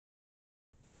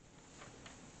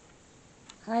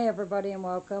Hi everybody and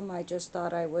welcome. I just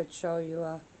thought I would show you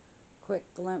a quick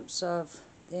glimpse of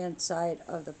the inside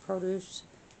of the produce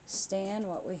stand,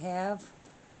 what we have.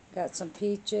 Got some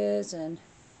peaches and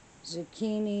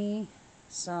zucchini,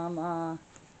 some,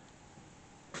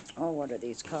 what are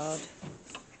these called?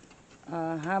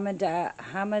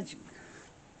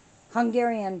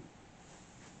 Hungarian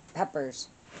peppers,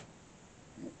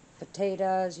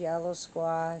 potatoes, yellow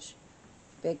squash,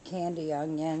 big candy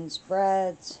onions,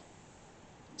 breads,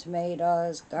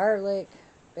 tomatoes, garlic,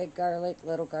 big garlic,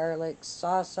 little garlic,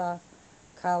 salsa,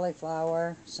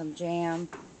 cauliflower, some jam,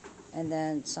 and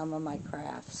then some of my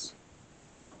crafts.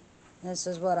 This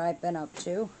is what I've been up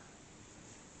to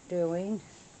doing.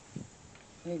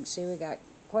 You can see we got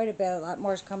quite a bit, a lot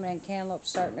more is coming in. Cantaloupes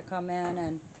starting to come in,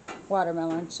 and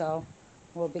watermelon, so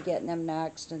we'll be getting them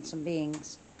next, and some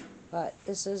beans. But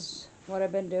this is what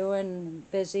I've been doing.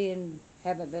 Busy and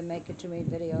haven't been making too many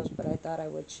videos, but I thought I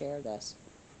would share this.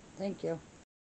 Thank you.